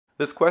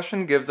This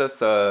question gives us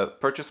a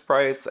purchase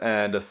price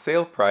and a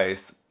sale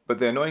price, but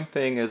the annoying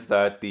thing is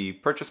that the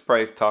purchase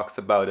price talks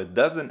about a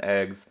dozen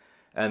eggs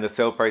and the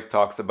sale price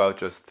talks about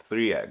just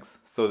 3 eggs.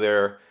 So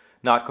they're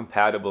not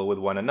compatible with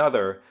one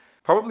another.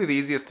 Probably the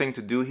easiest thing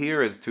to do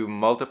here is to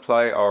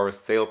multiply our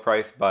sale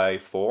price by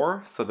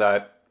 4 so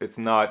that it's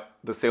not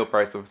the sale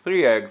price of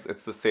 3 eggs,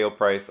 it's the sale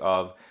price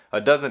of a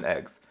dozen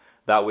eggs.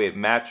 That way it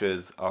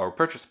matches our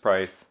purchase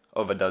price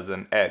of a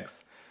dozen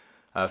eggs.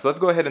 So let's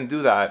go ahead and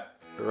do that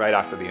right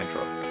after the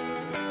intro.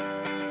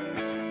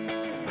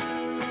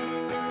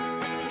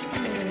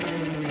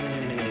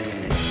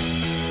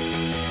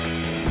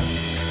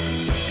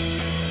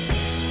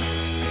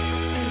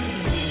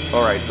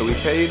 Alright, so we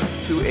paid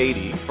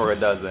 $2.80 for a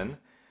dozen,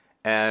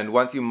 and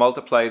once you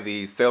multiply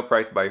the sale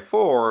price by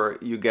 4,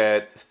 you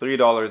get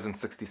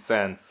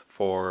 $3.60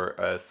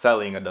 for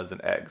selling a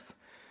dozen eggs.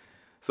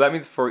 So that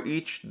means for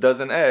each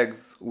dozen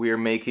eggs, we're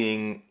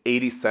making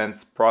 80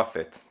 cents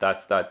profit.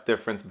 That's that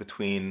difference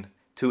between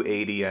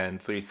 $2.80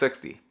 and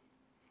 $3.60.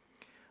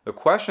 The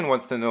question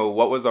wants to know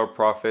what was our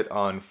profit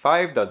on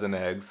 5 dozen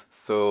eggs,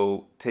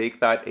 so take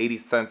that 80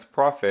 cents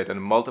profit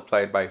and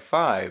multiply it by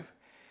 5,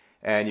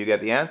 and you get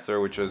the answer,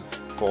 which is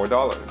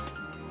 $4.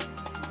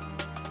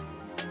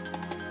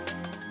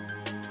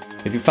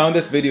 If you found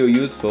this video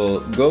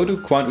useful, go to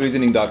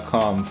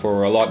quantreasoning.com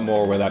for a lot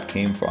more where that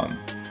came from.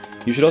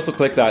 You should also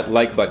click that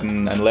like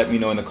button and let me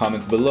know in the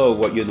comments below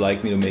what you'd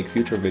like me to make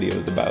future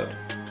videos about.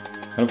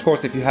 And of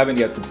course, if you haven't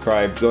yet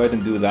subscribed, go ahead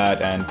and do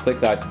that and click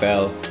that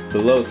bell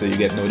below so you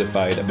get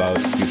notified about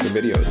future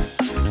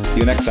videos. See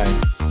you next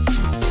time.